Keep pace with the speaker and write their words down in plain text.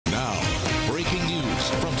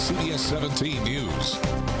CBS 17 News.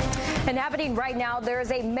 And happening right now, there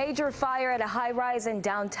is a major fire at a high-rise in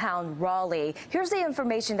downtown Raleigh. Here's the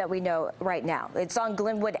information that we know right now. It's on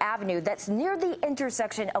Glenwood Avenue. That's near the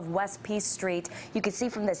intersection of West Peace Street. You can see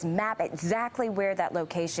from this map exactly where that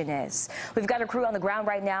location is. We've got a crew on the ground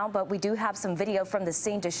right now, but we do have some video from the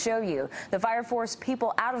scene to show you. The fire forced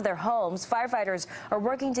people out of their homes. Firefighters are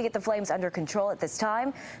working to get the flames under control at this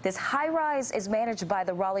time. This high-rise is managed by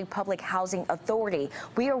the Raleigh Public Housing Authority.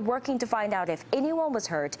 We are working to find out if anyone was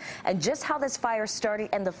hurt and just how this fire started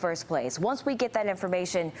in the first place. Once we get that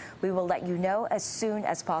information, we will let you know as soon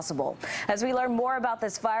as possible. As we learn more about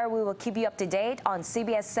this fire, we will keep you up to date on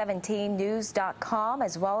CBS17news.com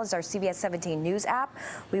as well as our CBS 17 News app.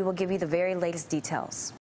 We will give you the very latest details.